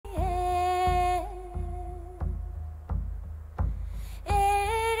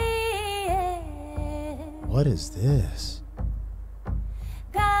What is this?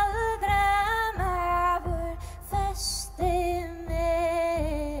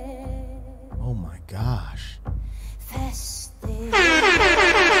 Oh my gosh.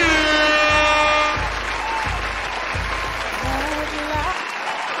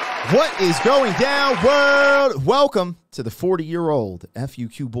 What is going down, world? Welcome to the 40-year-old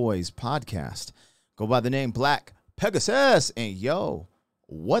FUQ Boys podcast. Go by the name Black Pegasus. And yo,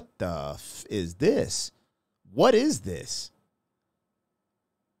 what the f is this? What is this?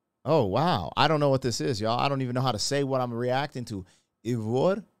 Oh, wow. I don't know what this is, y'all. I don't even know how to say what I'm reacting to.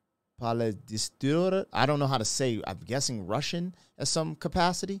 Eivør Pálsdóttir. I don't know how to say, I'm guessing Russian at some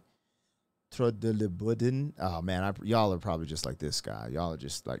capacity. Tròdlabùndin. Oh, man, y'all are probably just like this guy. Y'all are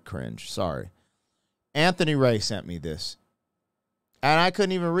just like cringe. Sorry. Anthony Ray sent me this. And I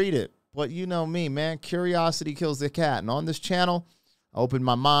couldn't even read it. But you know me, man. Curiosity kills the cat. And on this channel, I opened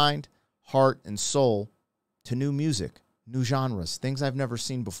my mind, heart, and soul to new music, new genres, things I've never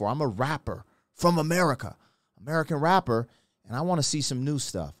seen before. I'm a rapper from America, American rapper, and I want to see some new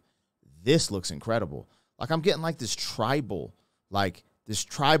stuff. This looks incredible. Like I'm getting like this tribal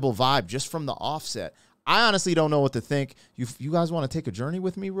vibe just from the offset. I honestly don't know what to think. You guys want to take a journey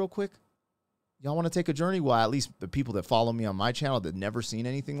with me real quick? Y'all want to take a journey? Well, at least the people that follow me on my channel that never seen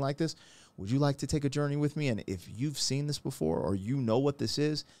anything like this, would you like to take a journey with me? And if you've seen this before or you know what this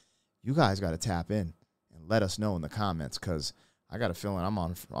is, you guys got to tap in and let us know in the comments because I got a feeling I'm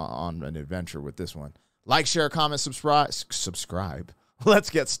on an adventure with this one. Like, share, comment, subscribe. Let's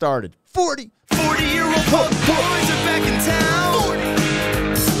get started. 40-year-old boys are back in town. 40.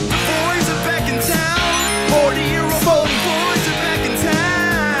 Boys are back in town. 40-year-old boys are back in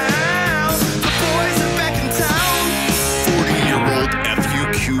town. The boys are back in town. 40-year-old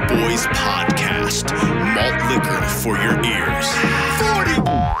FUQ Boys podcast. Malt liquor for your ears. 40.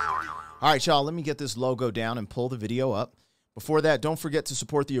 All right, y'all, let me get this logo down and pull the video up. Before that, don't forget to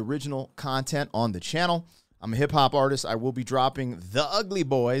support the original content on the channel. I'm a hip-hop artist. I will be dropping the Ugly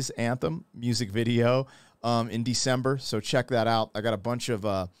Boys anthem music video in December, so check that out. I got a bunch of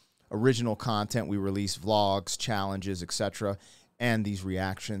original content. We release vlogs, challenges, etc., and these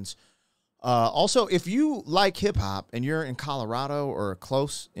reactions. Also, if you like hip-hop and you're in Colorado or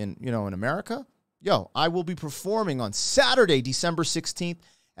close in America, yo, I will be performing on Saturday, December 16th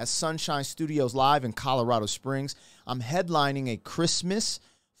at Sunshine Studios Live in Colorado Springs. I'm headlining a Christmas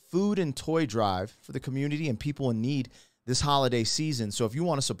food and toy drive for the community and people in need this holiday season. So if you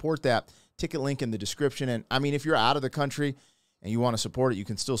want to support that, ticket link in the description. And I mean, if you're out of the country and you want to support it, you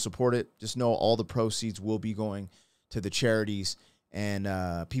can still support it. Just know all the proceeds will be going to the charities and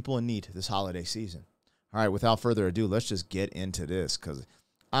people in need this holiday season. All right, without further ado, let's just get into this because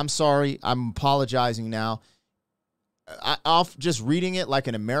I'm sorry. I'm apologizing now. Off just reading it like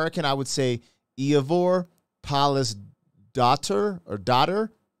an American, I would say Eivør Pálsdóttir or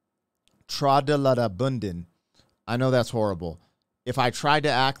daughter. Tròdlabùndin. I know that's horrible. If I tried to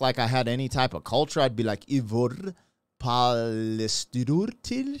act like I had any type of culture, I'd be like Eivør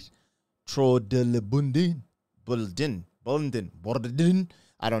Pálsdóttir. Tròdlabùndin. Bùndin.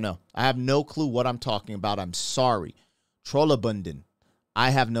 I don't know. I have no clue what I'm talking about. I'm sorry. Tròdlabùndin.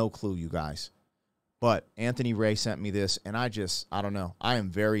 I have no clue, you guys. But Anthony Ray sent me this, and I don't know. I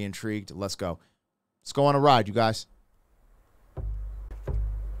am very intrigued. Let's go. Let's go on a ride, you guys.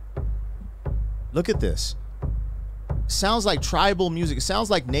 Look at this. Sounds like tribal music. It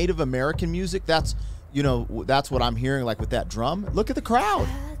sounds like Native American music. That's what I'm hearing, like with that drum. Look at the crowd.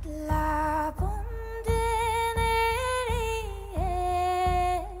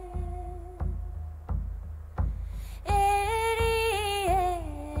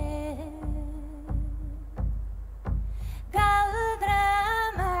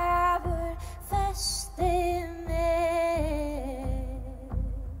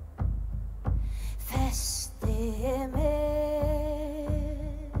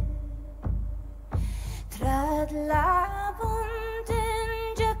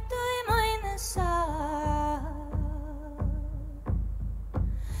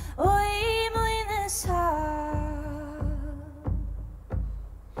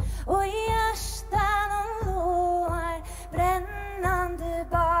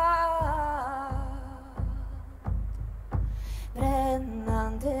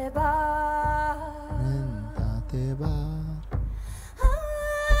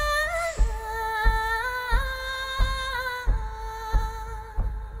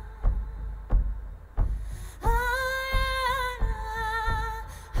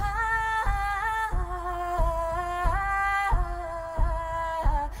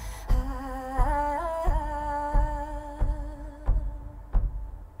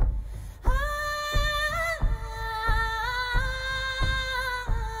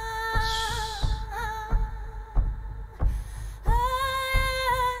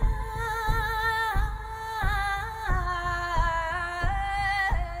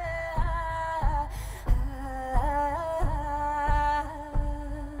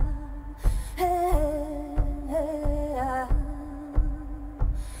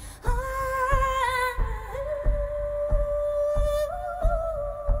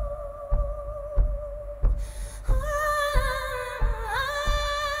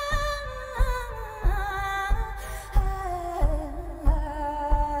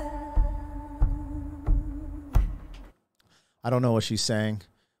 I don't know what she's saying,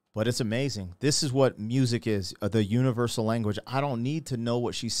 but it's amazing. This is what music is, the universal language. I don't need to know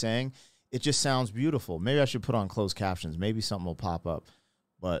what she's saying. It just sounds beautiful. Maybe I should put on closed captions. Maybe something will pop up.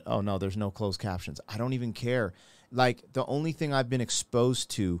 But, oh, no, there's no closed captions. I don't even care. Like, the only thing I've been exposed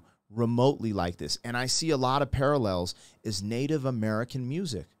to remotely like this, and I see a lot of parallels, is Native American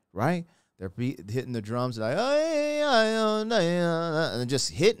music, right? They're hitting the drums like, and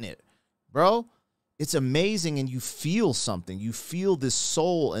just hitting it, bro. It's amazing, and you feel something. You feel this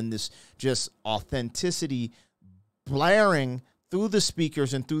soul and this just authenticity blaring through the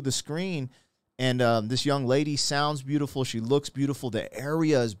speakers and through the screen. And this young lady sounds beautiful. She looks beautiful. The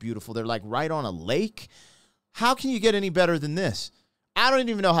area is beautiful. They're like right on a lake. How can you get any better than this? I don't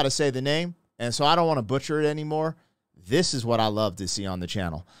even know how to say the name, and so I don't want to butcher it anymore. This is what I love to see on the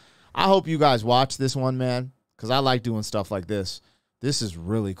channel. I hope you guys watch this one, man, because I like doing stuff like this. This is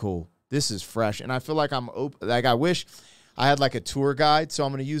really cool. This is fresh, and I feel like I'm open. Like, I wish I had like a tour guide, so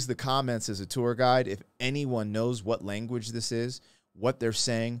I'm going to use the comments as a tour guide. If anyone knows what language this is, what they're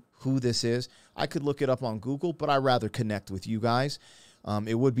saying, who this is, I could look it up on Google, but I'd rather connect with you guys.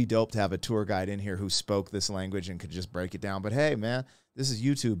 It would be dope to have a tour guide in here who spoke this language and could just break it down. But hey, man, this is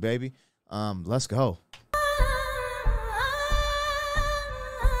YouTube, baby. Let's go.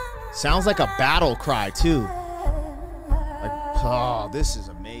 Sounds like a battle cry, too. Like, oh, this is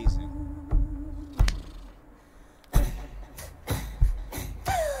amazing.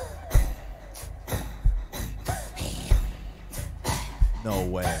 No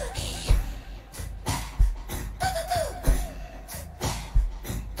way.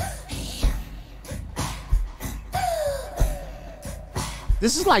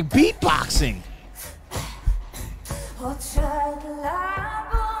 This is like beatboxing.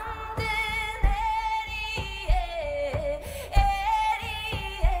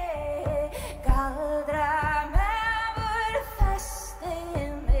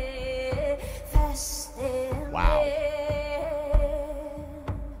 Wow.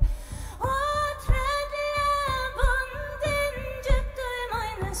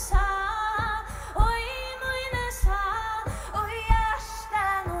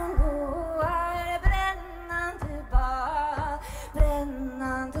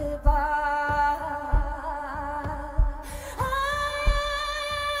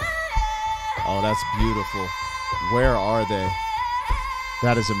 Oh, that's beautiful. Where are they?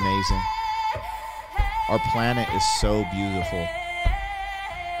 That is amazing. Our planet is so beautiful.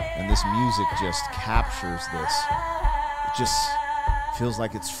 And this music just captures this. It just feels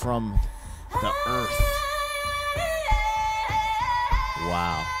like it's from the earth.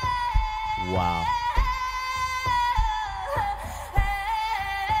 Wow. Wow.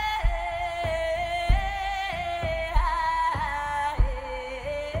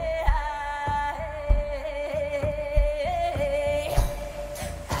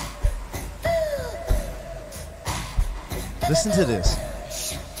 Listen to this.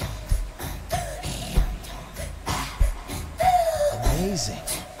 Amazing.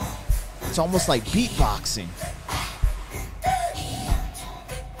 It's almost like beatboxing.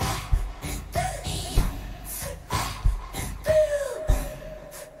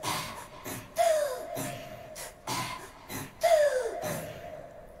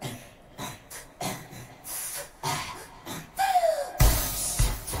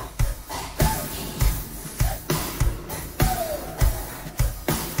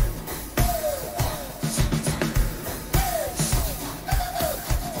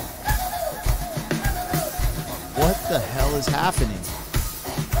 What the hell is happening?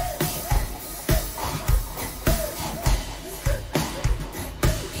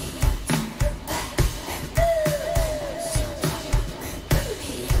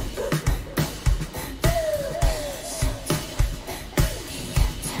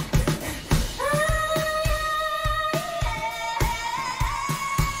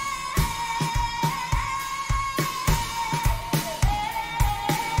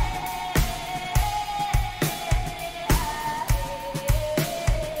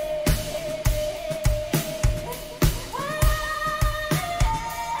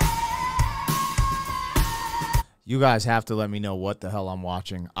 You guys have to let me know what the hell I'm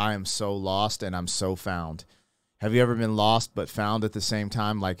watching. I am so lost and I'm so found. Have you ever been lost but found at the same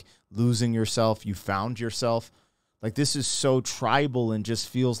time? Like losing yourself, you found yourself. Like this is so tribal and just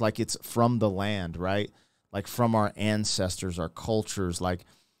feels like it's from the land, right? Like from our ancestors, our cultures. Like,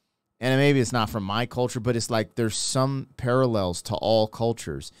 and maybe it's not from my culture, but it's like there's some parallels to all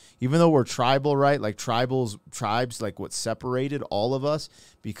cultures. Even though we're tribal, right? Like tribes, like what separated all of us,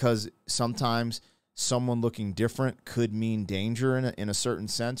 because sometimes someone looking different could mean danger in a certain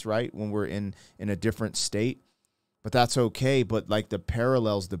sense, right? When we're in a different state. But that's okay. But like the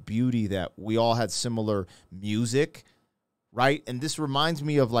parallels, the beauty that we all had similar music, right? And this reminds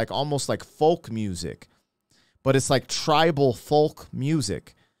me of like almost like folk music, but it's like tribal folk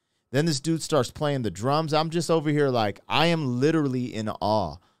music. Then this dude starts playing the drums. I'm just over here like, I am literally in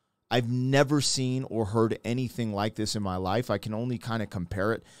awe. I've never seen or heard anything like this in my life. I can only kind of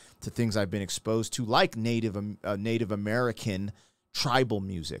compare it to things I've been exposed to, like Native American tribal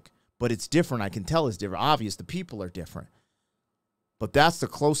music. But it's different. I can tell it's different. Obvious, the people are different. But that's the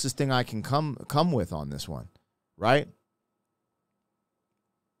closest thing I can come with on this one, right?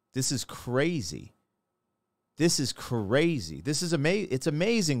 This is crazy. This is crazy. This is amazing. It's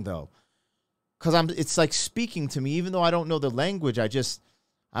amazing though, because it's like speaking to me, even though I don't know the language. I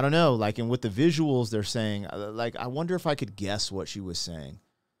don't know. Like, and with the visuals, they're saying, like, I wonder if I could guess what she was saying.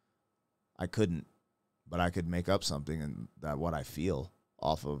 I couldn't, but I could make up something and that what I feel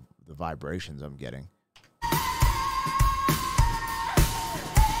off of the vibrations I'm getting.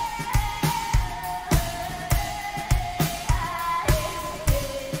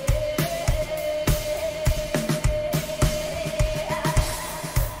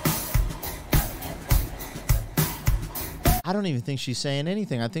 I don't even think she's saying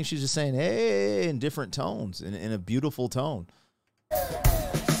anything. I think she's just saying, hey, in different tones, in a beautiful tone.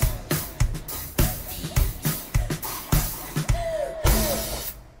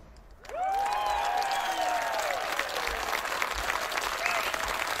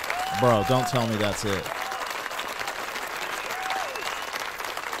 Bro, don't tell me that's it.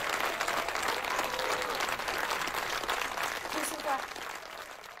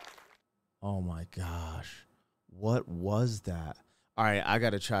 Oh my gosh. What was that? All right, I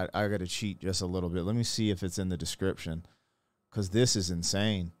got to cheat just a little bit. Let me see if it's in the description, because this is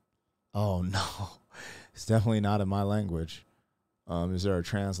insane. Oh, no. It's definitely not in my language. Is there a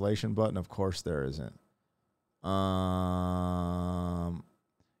translation button? Of course there isn't.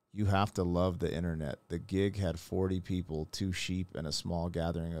 You have to love the internet. The gig had 40 people, 2 sheep, and a small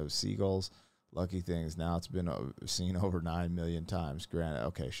gathering of seagulls. Lucky things. Now it's been seen over 9 million times. Granted,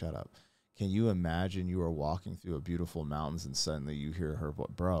 okay, shut up. Can you imagine you are walking through a beautiful mountains and suddenly you hear her?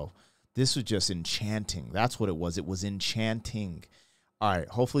 Bro, this was just enchanting. That's what it was. It was enchanting. All right,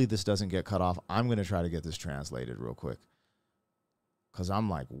 hopefully this doesn't get cut off. I'm going to try to get this translated real quick, because I'm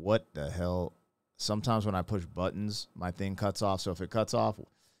like, what the hell? Sometimes when I push buttons, my thing cuts off. So if it cuts off,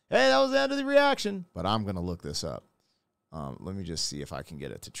 hey, that was the end of the reaction. But I'm going to look this up. Let me just see if I can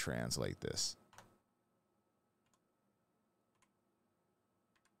get it to translate this.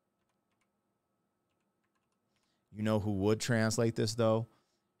 You know who would translate this, though?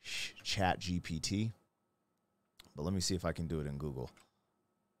 ChatGPT. But let me see if I can do it in Google.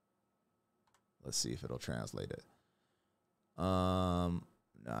 Let's see if it'll translate it. No,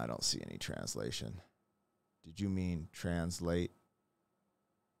 I don't see any translation. Did you mean translate?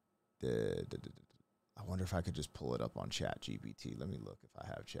 I wonder if I could just pull it up on ChatGPT. Let me look if I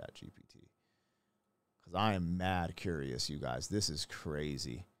have ChatGPT, because I am mad curious, you guys. This is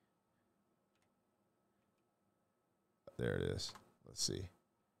crazy. There it is. Let's see.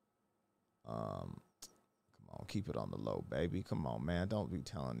 Come on, keep it on the low, baby. Come on, man. Don't be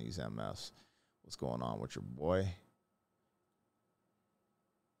telling these MFs what's going on with your boy.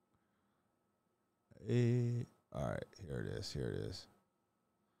 Hey. All right, here it is. Here it is.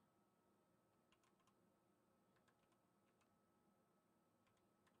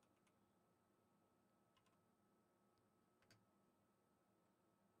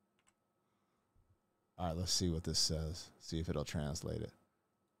 All right, let's see what this says. See if it'll translate it.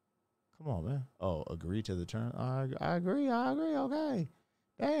 Come on, man. Oh, agree to the term. I agree. I agree. Okay.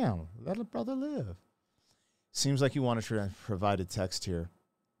 Damn. Let a brother live. Seems like you want to provide a text here.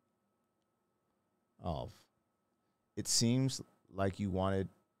 Oh. It seems like you wanted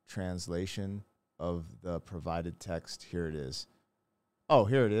translation of the provided text. Here it is. Oh,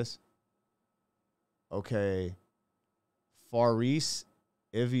 here it is. Okay. Faris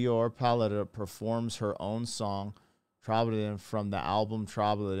Eivør Pálsdóttir performs her own song, Tròdlabùndin, from the album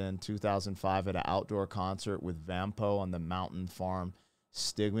Tròdlabùndin 2005 at an outdoor concert with Vampo on the mountain farm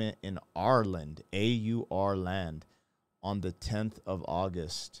Stigma in Ireland, A-U-R land, on the 10th of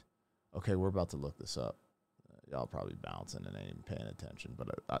August. Okay, we're about to look this up. Y'all probably bouncing and ain't even paying attention, but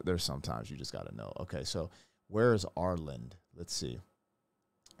there's sometimes you just got to know. Okay, so where is Ireland? Let's see.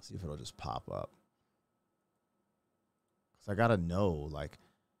 See if it'll just pop up. I gotta know, like,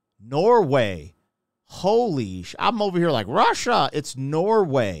 Norway. Holy I'm over here like Russia. It's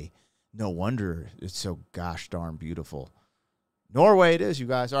Norway. No wonder it's so gosh darn beautiful. Norway it is, you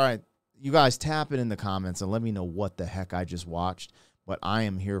guys. All right, you guys tap it in the comments and let me know what the heck I just watched. But But I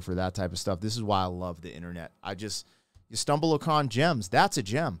am here for that type of stuff. This is why I love the internet. You stumble upon gems. That's a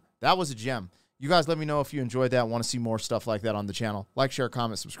gem. That was a gem. You guys let me know if you enjoyed that. Want to see more stuff like that on the channel. Like, share,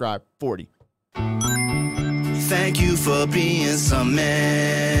 comment, subscribe. 40. Thank you for being some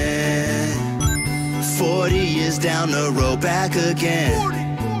man. 40 years down the road, back again.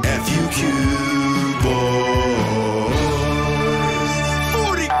 FUQ, boy.